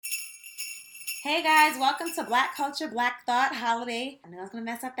Hey guys, welcome to Black Culture, Black Thought Holiday. I knew I was going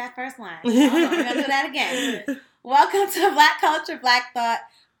to mess up that first line. We're going to do that again. Welcome to Black Culture, Black Thought,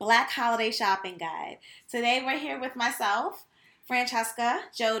 Black Holiday Shopping Guide. Today we're here with myself, Francesca,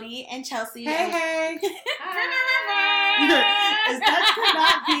 Jody, and Chelsea. Hey. That could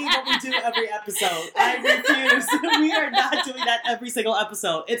not be what we do every episode. I refuse. We are not doing that every single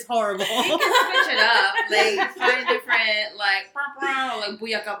episode. It's horrible. We can switch it up. Like, find different, like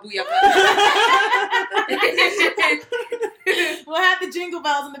booyaka, booyaka. We'll have the jingle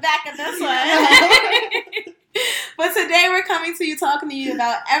bells in the back of this one. But today we're coming to you, talking to you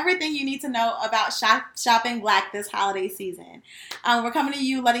about everything you need to know about shopping Black this holiday season. We're coming to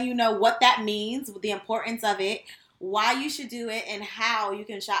you, letting you know what that means, the importance of it, why you should do it, and how you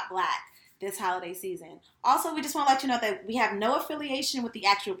can shop Black this holiday season. Also, we just want to let you know that we have no affiliation with the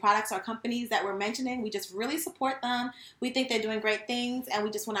actual products or companies that we're mentioning. We just really support them. We think they're doing great things, and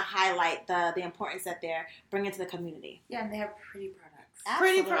we just want to highlight the importance that they're bringing to the community. Yeah, and they have pretty products.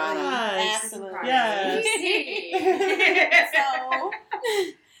 Pretty products. Absolutely. Yes. So,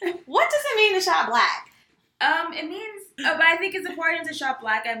 what does it mean to shop Black? It means, but I think it's important to shop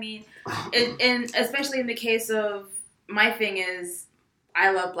Black. I mean, especially in the case of, my thing is,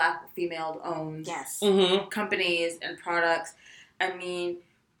 I love Black female-owned companies and products. I mean,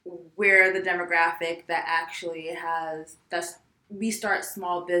 we're the demographic that actually we start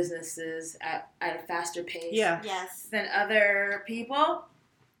small businesses at a faster pace than other people.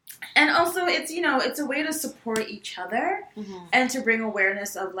 And also, it's a way to support each other and to bring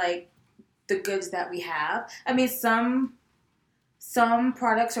awareness of, like, the goods that we have. I mean, some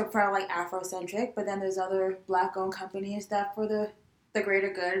products are probably, like, Afrocentric, but then there's other Black-owned companies that for the greater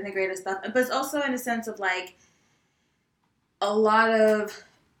good and the greater stuff. But it's also in a sense of, like, a lot of,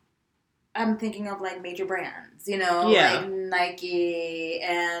 I'm thinking of, like, major brands, like Nike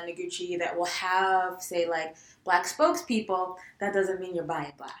and Gucci that will have, say, like, Black spokespeople. That doesn't mean you're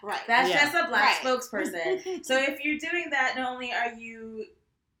buying Black. Right. That's just a Black spokesperson. So if you're doing that, not only are you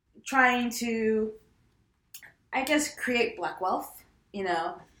trying to, I guess, create Black wealth,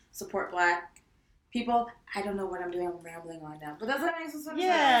 support Black people. I don't know what I'm doing. I'm rambling on now. But does that make sense?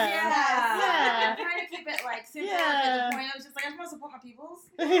 Yeah. I'm trying to keep it, like, simple. At the point, I was just like, I just want to support my peoples.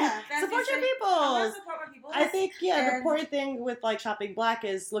 Support your people. I want to support my peoples. I think, the important thing with, like, shopping Black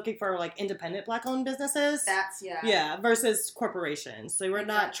is looking for, like, independent Black-owned businesses. Versus corporations. So we're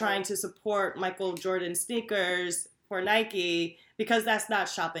not trying to support Michael Jordan sneakers for Nike because that's not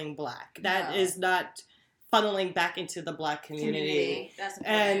shopping Black. That is not funneling back into the Black community. That's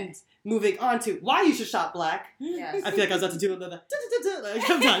important. And moving on to why you should shop Black. Yes. I feel like I was about to do another.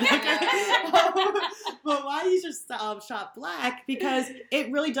 I'm done. But why you should shop Black? Because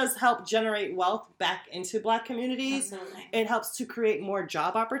it really does help generate wealth back into Black communities. Absolutely. It helps to create more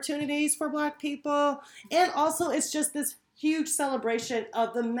job opportunities for Black people. And also, it's just this huge celebration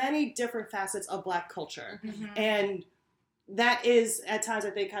of the many different facets of Black culture. And that is, at times,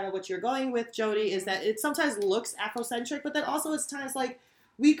 I think, kind of what you're going with, Jody, is that it sometimes looks Afrocentric, but then also it's times like,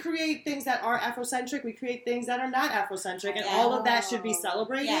 we create things that are Afrocentric, we create things that are not Afrocentric, and all of that should be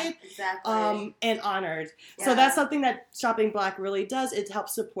celebrated and honored. Yeah. So that's something that Shopping Black really does. It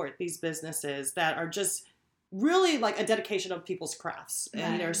helps support these businesses that are just really like a dedication of people's crafts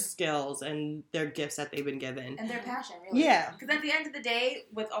and their skills and their gifts that they've been given. And their passion, really. Yeah. Because at the end of the day,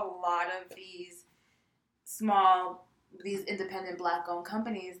 with a lot of these independent Black-owned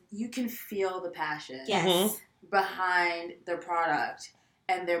companies, you can feel the passion behind their product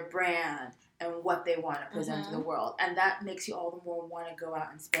and their brand and what they want to present to the world. And that makes you all the more want to go out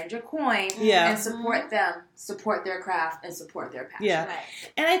and spend your coin and support them, support their craft, and support their passion. Yeah. Right.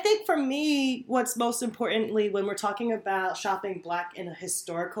 And I think for me, what's most importantly when we're talking about shopping Black in a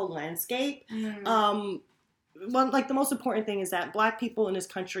historical landscape, the most important thing is that Black people in this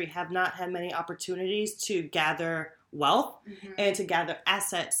country have not had many opportunities to gather wealth and to gather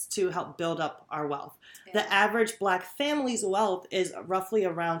assets to help build up our wealth. The average Black family's wealth is roughly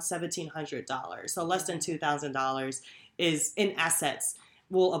around $1,700. So less than $2,000 is in assets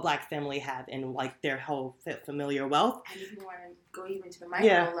will a Black family have in like their whole familiar wealth. And if you want to go even to the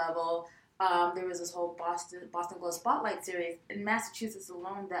micro level, there was this whole Boston Globe Spotlight series in Massachusetts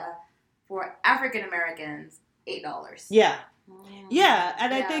alone that for African Americans, $8. Yeah. Yeah,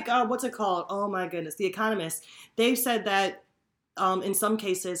 and I think, what's it called? Oh my goodness, The Economist. They've said that in some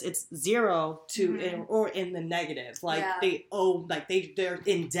cases it's zero to or in the negative. Like they owe, like they're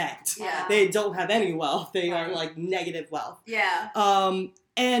in debt. Yeah. They don't have any wealth. They are like negative wealth. Yeah.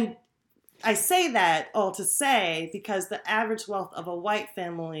 And I say that all to say because the average wealth of a white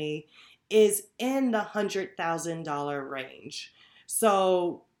family is in the $100,000 range.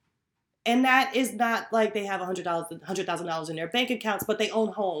 So And that is not like they have $100,000 in their bank accounts, but they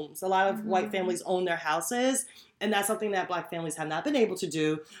own homes. A lot of white families own their houses. And that's something that black families have not been able to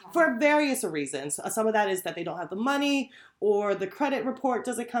do for various reasons. Some of that is that they don't have the money, or the credit report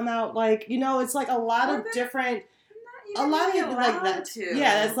doesn't come out. Like, it's like a lot of different, a lot of like that.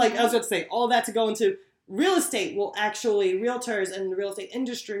 Yeah, that's like, I was going to say, all that to go into real estate will actually, realtors and the real estate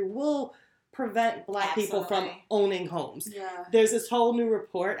industry will prevent black people from owning homes. Yeah. There's this whole new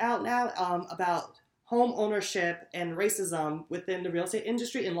report out now about home ownership and racism within the real estate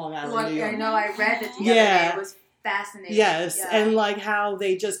industry in Long Island, New York. I know, I read it the other day. It was fascinating. Yes, and like how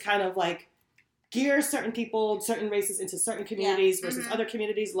they just kind of like gear certain people, certain races into certain communities versus other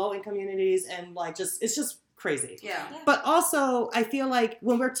communities, low-income communities, and like it's just crazy. Yeah. But also, I feel like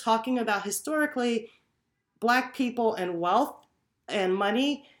when we're talking about historically black people and wealth and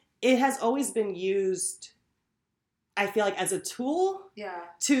money, it has always been used, I feel like, as a tool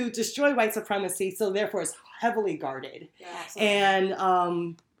to destroy white supremacy, so therefore it's heavily guarded. Yeah,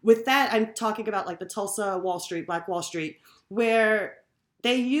 and with that, I'm talking about like the Tulsa Wall Street, Black Wall Street, where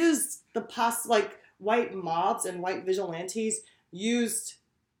they used white mobs and white vigilantes used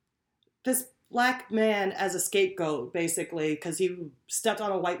this black man as a scapegoat, basically, because he stepped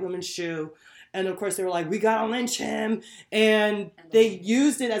on a white woman's shoe. And of course, they were like, we gotta lynch him. And they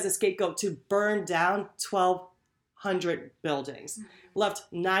used it as a scapegoat to burn down 1,200 buildings, left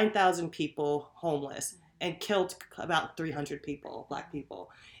 9,000 people homeless, and killed about 300 people, black people.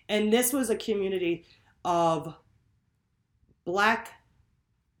 And this was a community of black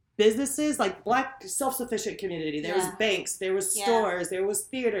businesses, like black self-sufficient community. There was banks, there was stores, there was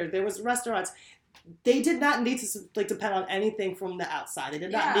theaters, there was restaurants. They did not need to depend on anything from the outside. They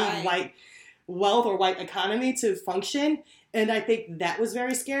did not need white wealth or white economy to function. And I think that was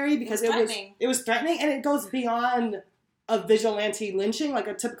very scary because it was threatening, and it goes beyond a vigilante lynching, like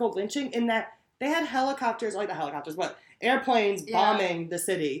a typical lynching, in that they had airplanes bombing the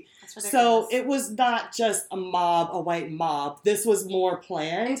city. So it was not just a white mob. This was more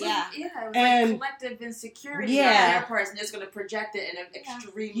planned. It was like collective insecurity on their person just going to project it in an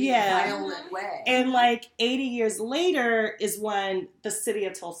extremely violent way. And like 80 years later is when the city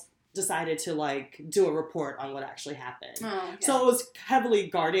of Tulsa decided to like do a report on what actually happened. So it was heavily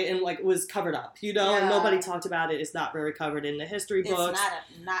guarded and like it was covered up, and nobody talked about it. It's not very covered in the history books.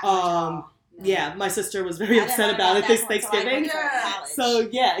 It's not much at all. Yeah, my sister was very upset about it this Thanksgiving. So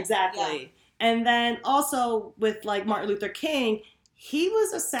yeah, exactly. Yeah. And then also with like Martin Luther King, he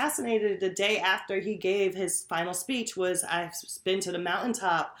was assassinated the day after he gave his final speech. I've been to the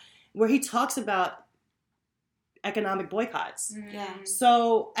mountaintop, where he talks about economic boycotts. Yeah.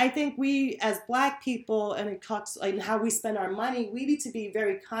 So I think we as black people, and it talks like how we spend our money, we need to be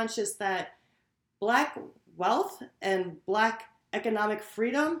very conscious that black wealth and black economic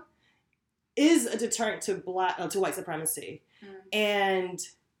freedom is a deterrent to white supremacy. And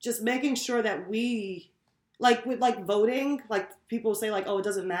just making sure that we, like with like voting, like people say like, oh, it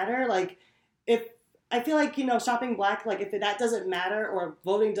doesn't matter. Like if I feel like, shopping black, like if that doesn't matter or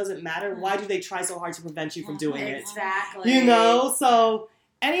voting doesn't matter, why do they try so hard to prevent you from doing it? Exactly. So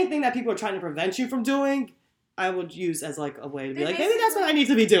anything that people are trying to prevent you from doing, I would use as like a way to be like, maybe that's what I need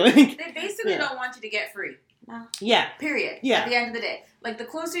to be doing. They basically don't want you to get free. No. Yeah. Period. Yeah. At the end of the day. Like, the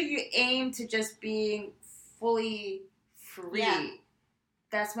closer you aim to just being fully free,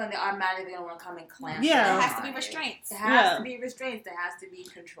 that's when they automatically don't want to come and clamp. Yeah. There has to be restraints. There has to be restraints. There has to be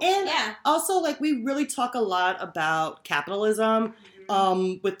control. And also, like, we really talk a lot about capitalism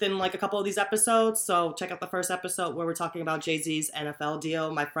within, like, a couple of these episodes. So check out the first episode where we're talking about Jay-Z's NFL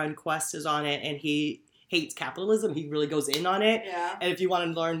deal. My friend Quest is on it, and he hates capitalism. He really goes in on it. Yeah. And if you want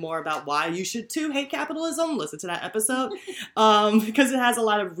to learn more about why you should too hate capitalism, listen to that episode. Because it has a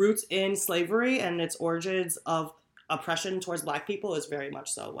lot of roots in slavery, and its origins of oppression towards black people is very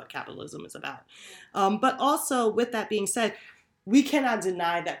much so what capitalism is about. But also, with that being said, we cannot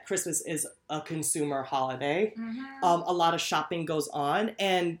deny that Christmas is a consumer holiday. A lot of shopping goes on.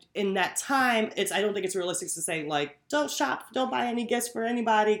 And in that time, I don't think it's realistic to say, like, don't shop, don't buy any gifts for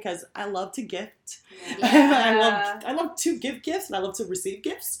anybody, because I love to gift. Yeah. I love to give gifts, and I love to receive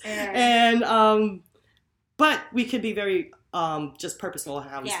gifts. Yeah. And, but we could be very just purposeful in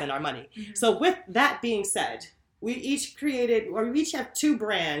how we spend our money. So with that being said, we each have 2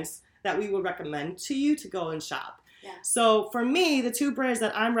 brands that we would recommend to you to go and shop. Yeah. So for me, the 2 brands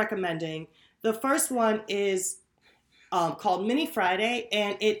that I'm recommending, the first one is called Mini Friday,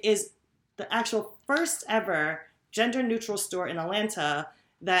 and it is the actual first ever gender-neutral store in Atlanta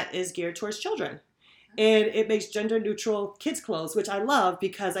that is geared towards children. And it makes gender-neutral kids clothes, which I love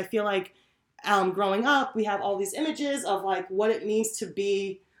because I feel like growing up, we have all these images of like what it means to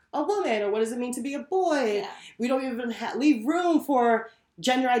be a woman, or what does it mean to be a boy? Yeah. We don't even leave room for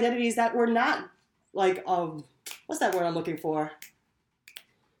gender identities that were not like, what's that word I'm looking for?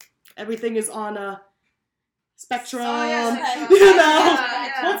 Everything is on a spectrum. Oh, yeah, You know?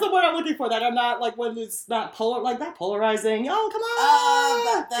 yeah. What's the word I'm looking for that are not like when it's not not polarizing? Yo, come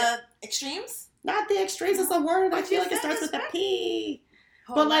on. The extremes? Not the extremes. It's a word. I feel like it starts with a P.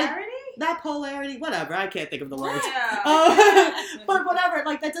 But like that polarity, whatever. I can't think of the words. Yeah. But whatever.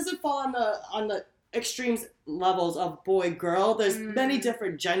 Like that doesn't fall on the extremes levels of boy girl. There's many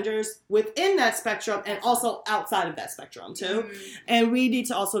different genders within that spectrum and also outside of that spectrum too. And we need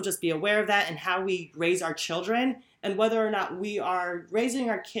to also just be aware of that and how we raise our children and whether or not we are raising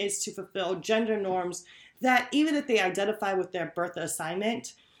our kids to fulfill gender norms that even if they identify with their birth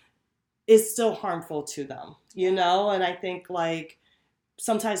assignment is still harmful to them, you know? And I think like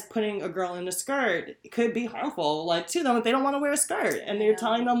sometimes putting a girl in a skirt could be harmful, like to them if they don't want to wear a skirt and they're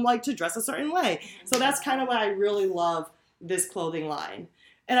telling them like to dress a certain way. So that's kind of why I really love this clothing line.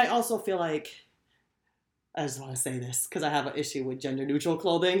 And I also feel like, I just want to say this because I have an issue with gender neutral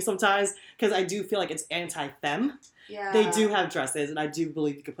clothing sometimes because I do feel like it's anti-femme. Yeah. They do have dresses and I do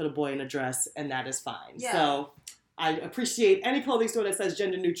believe you could put a boy in a dress and that is fine. Yeah. So I appreciate any clothing store that says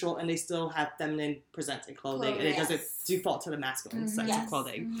gender neutral and they still have feminine presenting clothing and it doesn't default to the masculine sex of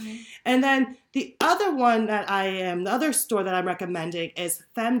clothing. And then the other store that I'm recommending is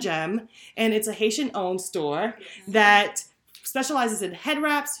FemGem, and it's a Haitian-owned store that specializes in head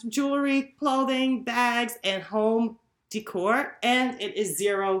wraps, jewelry, clothing, bags, and home decor, and it is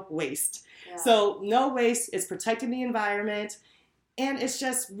zero waste. Yeah. So no waste, it's protecting the environment. And it's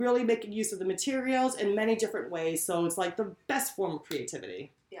just really making use of the materials in many different ways. So it's like the best form of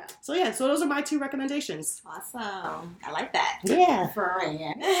creativity. Yeah. So those are my 2 recommendations. Awesome. I like that. Yeah.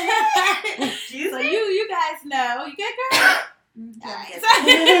 Friend. So you guys know. You good, girl? Right.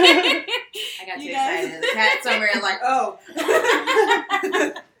 I got too excited. The cat somewhere like,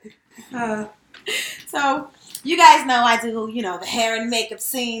 So you guys know I do, the hair and makeup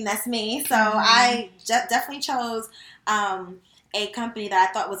scene. That's me. So I definitely chose a company that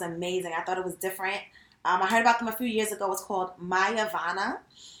I thought was amazing. I thought it was different. I heard about them a few years ago. It's called Mayavana,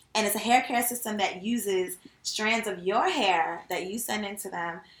 and it's a hair care system that uses strands of your hair that you send into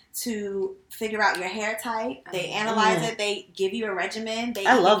them to figure out your hair type. They analyze it. They give you a regimen. They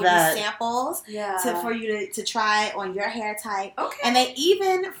give you samples for you to try on your hair type. Okay. And they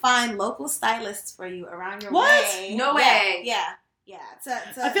even find local stylists for you around your way. No way. Yeah.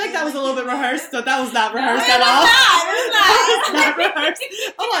 I feel like that was a little bit rehearsed, but that was not rehearsed at all. It was not rehearsed.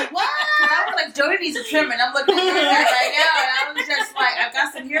 I'm like, what? I was like, Jody needs a trim, and I'm looking at your hair right now, and I was just like, I've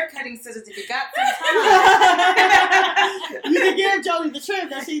got some hair cutting scissors if you got some time. You can give Jody the trim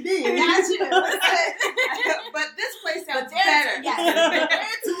that she needs. Got you. But this place sounds better. Yes, their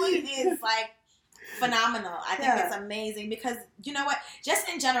tooling is like phenomenal. I think it's amazing because you know what? Just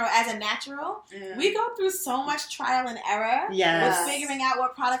in general, as a natural, we go through so much trial and error with figuring out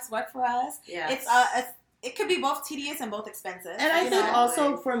what products work for us. Yes. It could be both tedious and both expensive. And I think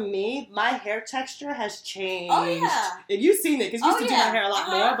also for me, my hair texture has changed. Oh, yeah. And you've seen it because you used to do my hair a lot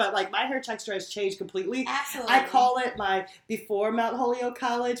more, but like my hair texture has changed completely. Absolutely. I call it my before Mount Holyoke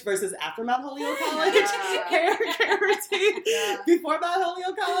College versus after Mount Holyoke College hair care routine. Yeah. Before Mount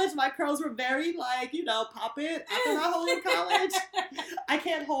Holyoke College, my curls were very pop it. After Mount Holyoke College, I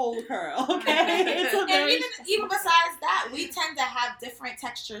can't hold a curl, okay? It's a very even besides that, we tend to have different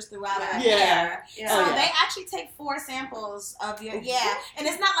textures throughout our hair. So they actually take 4 samples of your and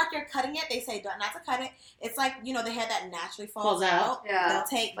it's not like you're cutting it. They say not to cut it. It's like the hair that naturally falls out. They'll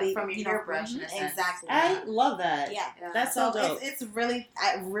take from your hairbrush. Exactly. I love that. That's so dope. It's really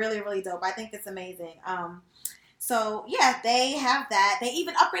really dope. I think it's amazing. So they have that. They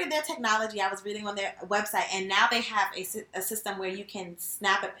even upgraded their technology. I was reading on their website, and now they have a system where you can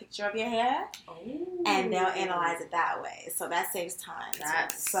snap a picture of your hair, and they'll analyze it that way. So that saves time.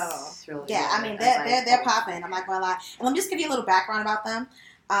 That's really good. I mean they're popping. I'm not gonna lie. And let me just give you a little background about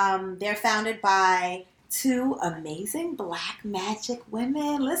them. They're founded by 2 amazing black magic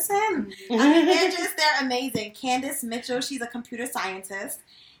women. Listen, I mean they're amazing. Candace Mitchell, she's a computer scientist,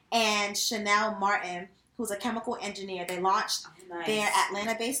 and Chanel Martin, who's a chemical engineer. They launched their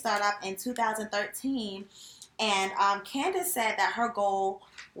Atlanta-based startup in 2013. And Candace said that her goal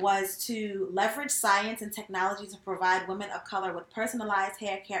was to leverage science and technology to provide women of color with personalized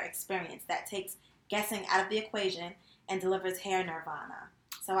hair care experience that takes guessing out of the equation and delivers hair nirvana.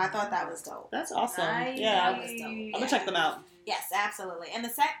 So I thought that was dope. That's awesome. Nice. Yeah, that was dope. I'm going to check them out. Yes, absolutely. And the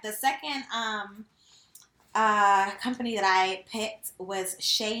second company that I picked was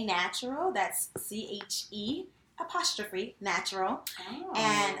Shea Natural. That's CHE natural.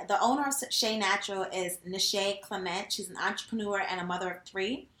 And the owner of Shea Natural is Nisha Clement. She's an entrepreneur and a mother of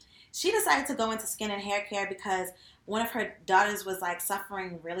 3. She decided to go into skin and hair care because one of her daughters was like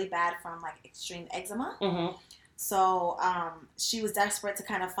suffering really bad from like extreme eczema. Mm-hmm. So she was desperate to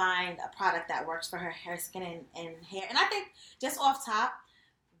kind of find a product that works for her hair, skin, and hair. And I think just off top,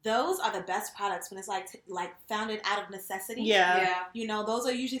 those are the best products when it's like founded out of necessity. Yeah. You know, those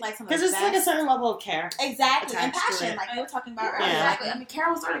are usually like some of the best. Because it's like a certain level of care. Exactly. And passion, like we were talking about earlier. Exactly. I mean,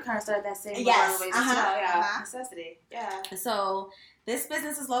 Carol sort of started that same way. Necessity. Yeah. So this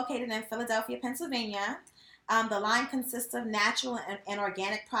business is located in Philadelphia, Pennsylvania. The line consists of natural and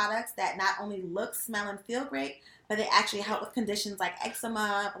organic products that not only look, smell, and feel great, but they actually help with conditions like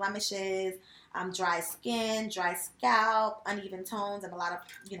eczema, blemishes, dry skin, dry scalp, uneven tones, and a lot of,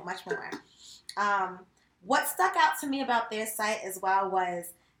 much more. What stuck out to me about their site as well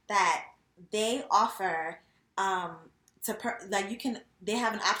was that they offer they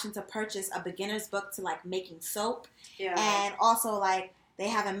have an option to purchase a beginner's book to like making soap, and also like they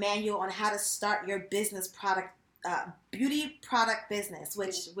have a manual on how to start your beauty product business,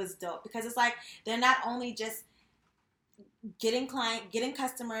 which was dope because it's like they're not only just getting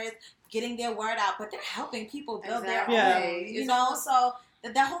customers, getting their word out, but they're helping people build their own. So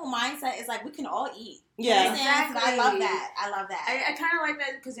the whole mindset is like we can all eat. Yeah, exactly. I love that. I kind of like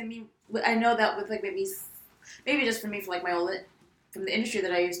that because I mean I know that with like maybe just for me for like my old from the industry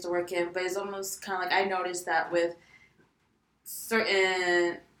that I used to work in, but it's almost kind of like I noticed that with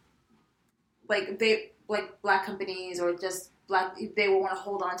certain black companies or just black, they will want to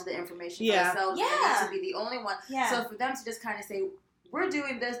hold on to the information for themselves. Yeah. And they need to be the only one. Yeah. So for them to just kind of say, we're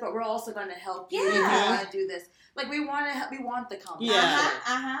doing this, but we're also going to help you if you want to do this. Like we want the company.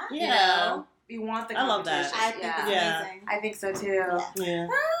 Yeah. You know? We want the competition. I love that. I think it's amazing. I think so too. Yeah.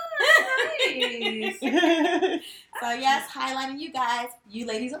 Nice. So yes, highlighting you guys. You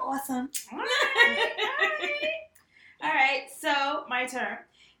ladies are awesome. All right. So my turn.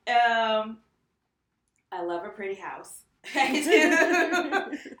 I love a pretty house. I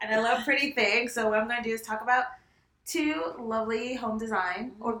do. And I love pretty things. So what I'm going to do is talk about 2 lovely home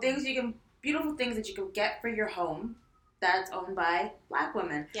design or beautiful things that you can get for your home that's owned by Black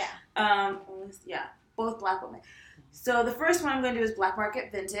women. Yeah. Both Black women. So the first one I'm going to do is Black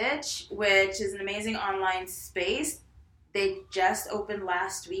Market Vintage, which is an amazing online space. They just opened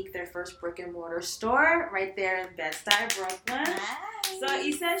last week their first brick and mortar store right there in Bed-Stuy, Brooklyn. Nice. So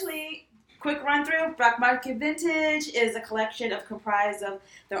essentially, quick run through, Black Market Vintage is a collection comprised of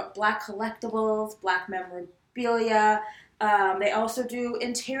their Black collectibles, Black memorabilia. They also do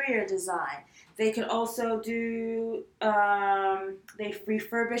interior design. They could also do, they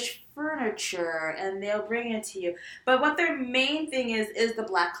refurbish furniture and they'll bring it to you. But what their main thing is the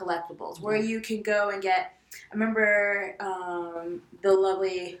Black collectibles, where you can go and get, I remember the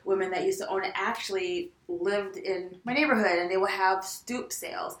lovely women that used to own it actually lived in my neighborhood, and they would have stoop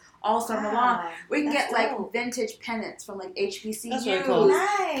sales all summer long. We can get like vintage pennants from like HBCUs. That's really cool.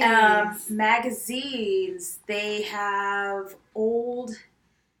 Nice. Magazines. They have old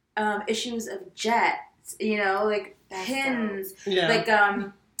issues of Jet. Like that's pins. Yeah. Like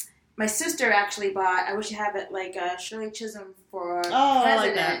my sister actually bought, I wish I had it, like a Shirley Chisholm for President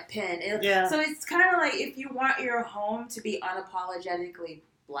like that. pin. Yeah. So it's kind of like if you want your home to be unapologetically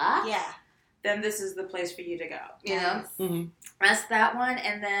Black, then this is the place for you to go. You know? Mm-hmm. That's that one.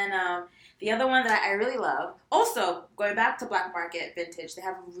 And then the other one that I really love, also going back to Black Market Vintage, they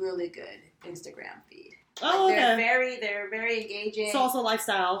have a really good Instagram feed. Oh, like okay. They're very engaging. It's also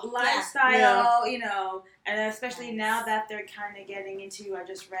lifestyle, and especially now that they're kind of getting into, I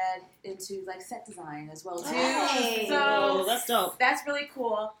just read into like set design as well too. Nice. So that's dope. That's really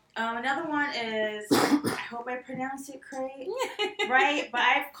cool. Another one is, I hope I pronounced it right, but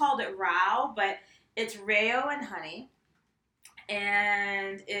I've called it Rao, but it's Rayo and Honey,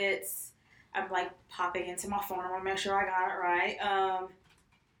 and I'm like popping into my phone. I want to make sure I got it right.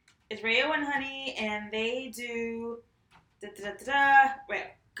 It's Rayo and Honey, and they do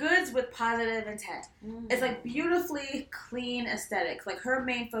goods with positive intent. Mm-hmm. It's like beautifully clean aesthetics. Like her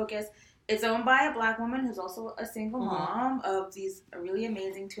main focus, it's owned by a Black woman who's also a single mom of these really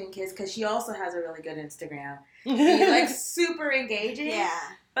amazing twin kids, because she also has a really good Instagram. She's like super engaging. Yeah.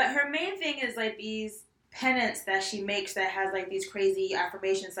 But her main thing is like these pennants that she makes that has like these crazy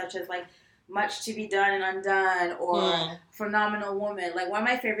affirmations such as like much to be done and undone, or phenomenal woman. Like one of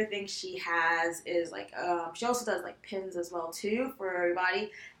my favorite things she has is like she also does like pins as well too for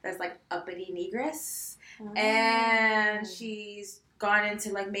everybody. That's like uppity negress, and she's gone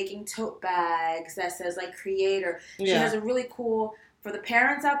into like making tote bags that says like creator. She has a really cool for the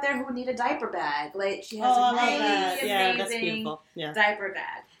parents out there who need a diaper bag. Like, she has a really amazing diaper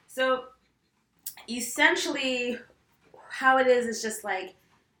bag. So, essentially, how it is just like,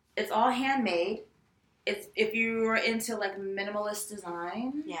 it's all handmade. It's, if you're into like minimalist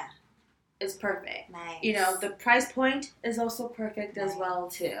design, it's perfect. Nice. You know, the price point is also perfect as well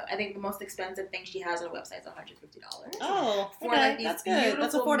too. I think the most expensive thing she has on her website is $150. Oh, for like these that's good.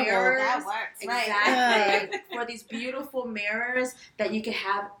 That's affordable. Mirrors. That works. Exactly. For these beautiful mirrors that you can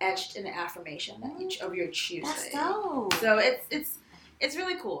have etched in an affirmation that each of your choosing. That's dope. So it's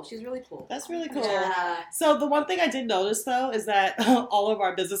really cool. She's really cool. That's really cool. Yeah. So the one thing I did notice, though, is that all of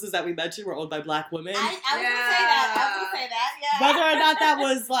our businesses that we mentioned were owned by Black women. I was going to say that. Yeah. Whether or not that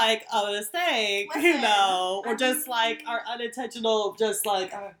was, like, a mistake, Listen, or just, like, our unintentional, just,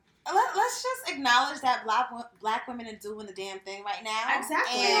 like... Let's just acknowledge that black women are doing the damn thing right now.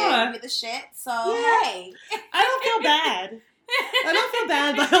 Exactly. And we're the shit. So, hey. I don't feel bad. I don't feel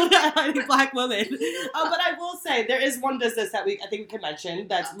bad by any Black women. But I will say, there is one business that I think we can mention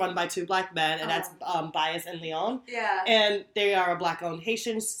that's run by 2 Black men, and that's Bias and Leon. Yeah. And they are a Black-owned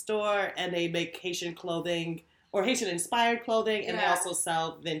Haitian store, and they make Haitian clothing, or Haitian-inspired clothing, and they also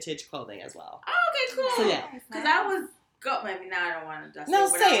sell vintage clothing as well. Oh, okay, cool. So, yeah. Because I was... Maybe now I don't want to. No,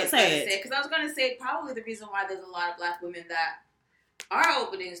 say it. Because I was going to say probably the reason why there's a lot of Black women that are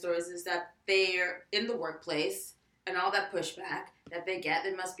opening stores is that they're in the workplace and all that pushback that they get.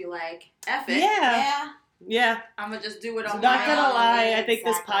 They must be like, F it. Yeah. I'm going to just do it on my own. Not going to lie. I think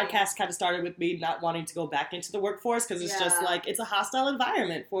this podcast kind of started with me not wanting to go back into the workforce because it's just like, it's a hostile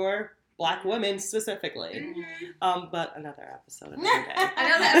environment for Black women specifically. Mm-hmm. But another episode, another day.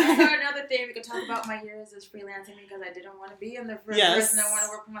 Another thing we could talk about my years as freelancing because I didn't want to be in the first person. I want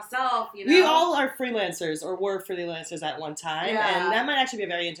to work for myself. You know? We all are freelancers or were freelancers at one time, and that might actually be a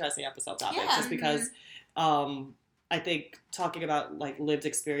very interesting episode topic. Just because I think talking about like lived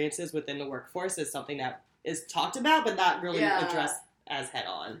experiences within the workforce is something that is talked about, but not really addressed as head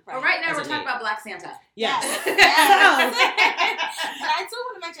on. But right now we're talking about Black Santa. Yes. But I do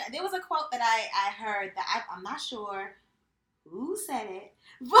want to mention, there was a quote that I heard that I'm not sure who said it,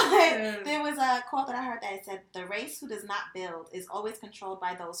 but there was a quote that I heard that said, "The race who does not build is always controlled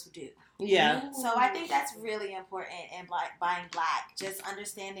by those who do." Yeah. So I think that's really important in buying Black, just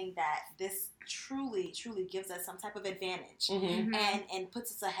understanding that this truly, truly gives us some type of advantage and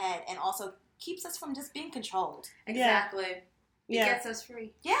puts us ahead and also keeps us from just being controlled. Exactly. It gets us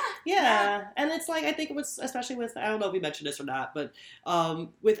free. Yeah. And it's like, I think it was, especially with, I don't know if we mentioned this or not, but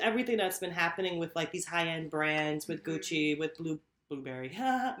with everything that's been happening with like these high-end brands, with Gucci, with Burberry, with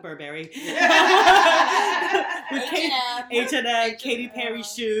H&M, Katy Perry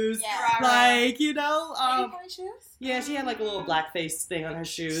shoes, like, you know. Katy Perry shoes? Yeah, she had like a little blackface thing on her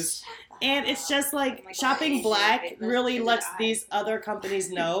shoes. And it's just like, shopping Black really lets these other companies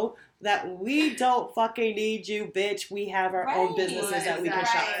know that we don't fucking need you, bitch. We have our own businesses that we can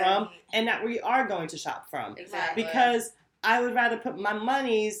shop from and that we are going to shop from. Exactly. Because I would rather put my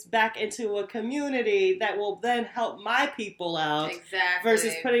monies back into a community that will then help my people out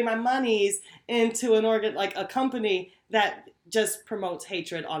versus putting my monies into an like a company that just promotes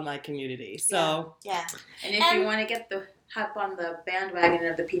hatred on my community. So And if you want to get the hop on the bandwagon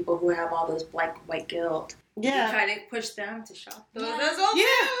of the people who have all this black white guilt, you try to push them to shop those as well. And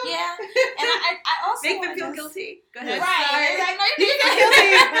I also make them feel guilty. Go ahead. Right. You feel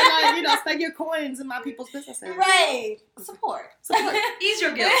guilty, but like, you know, spend your coins in my people's businesses. Right. Support. Ease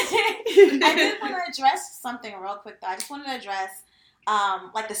your guilt. I did want to address something real quick though. I just wanted to address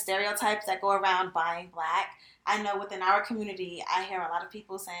like the stereotypes that go around buying Black. I know within our community, I hear a lot of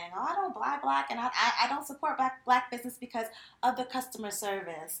people saying, "Oh, I don't buy Black, and I don't support Black business because of the customer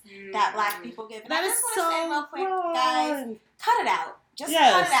service that Black people give." And that I is just want so to say real quick, wrong. guys, cut it out. Just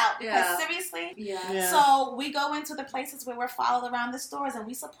cut it out because seriously. So we go into the places where we're followed around the stores and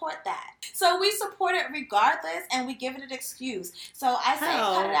we support that. So we support it regardless and we give it an excuse. So I say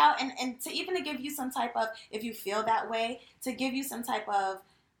cut it out and to even to give you some type of, if you feel that way, to give you some type of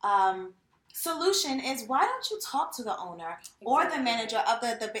solution is why don't you talk to the owner or the manager of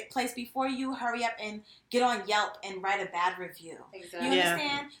the place before you hurry up and get on Yelp and write a bad review. You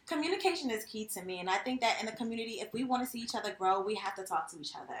understand? Communication is key to me, and I think that in the community, if we want to see each other grow, we have to talk to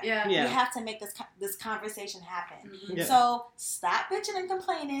each other. We have to make this conversation happen. So stop bitching and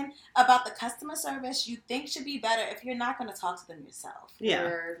complaining about the customer service you think should be better if you're not going to talk to them yourself.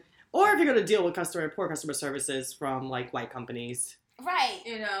 Or if you're going to deal with poor customer services from like white companies. Right.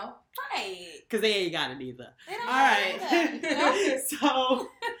 You know? Right. Because they ain't got it either. They don't All right. So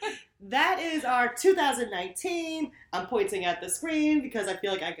that is our 2019. I'm pointing at the screen because I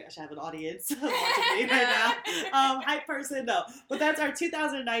feel like I should have an audience watching me right now. Hype person, no. But that's our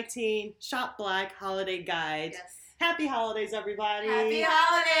 2019 Shop Black Holiday Guide. Yes. Happy holidays, everybody. Happy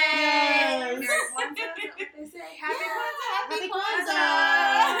holidays. Yes. What they say? Happy Happy Kwanzaa.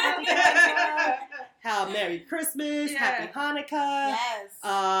 How Merry Christmas, Yeah. Happy Hanukkah. Yes.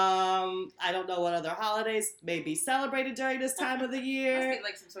 I don't know what other holidays may be celebrated during this time of the Must year. be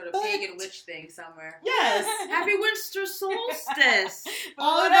like some sort of But- pagan witch thing somewhere. Yes. Happy winter solstice.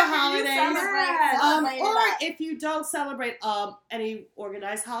 All of the Whatever you holidays. celebrate Or it up. if you don't celebrate any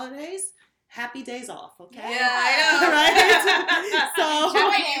organized holidays, happy days off, okay? Yeah, I know. Right? So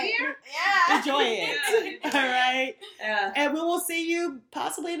Enjoy it. enjoy it. Yeah. All right. Yeah. And we will see you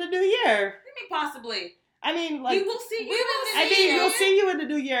possibly in the new year. What do you mean possibly? I mean, like, We will see you. we will in the I new mean, year. we'll see you in the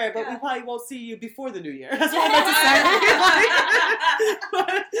new year, but we Yeah. probably won't see you before the new year. That's what I meant to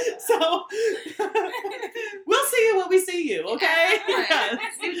say. So, we'll see you when we see you, okay? Right.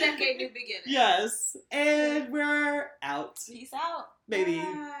 Yes. New decade, new beginning. Yes. And we're out. Peace out. Maybe.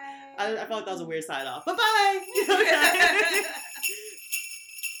 Bye. I felt like that was a weird sign off. Bye-bye. Okay.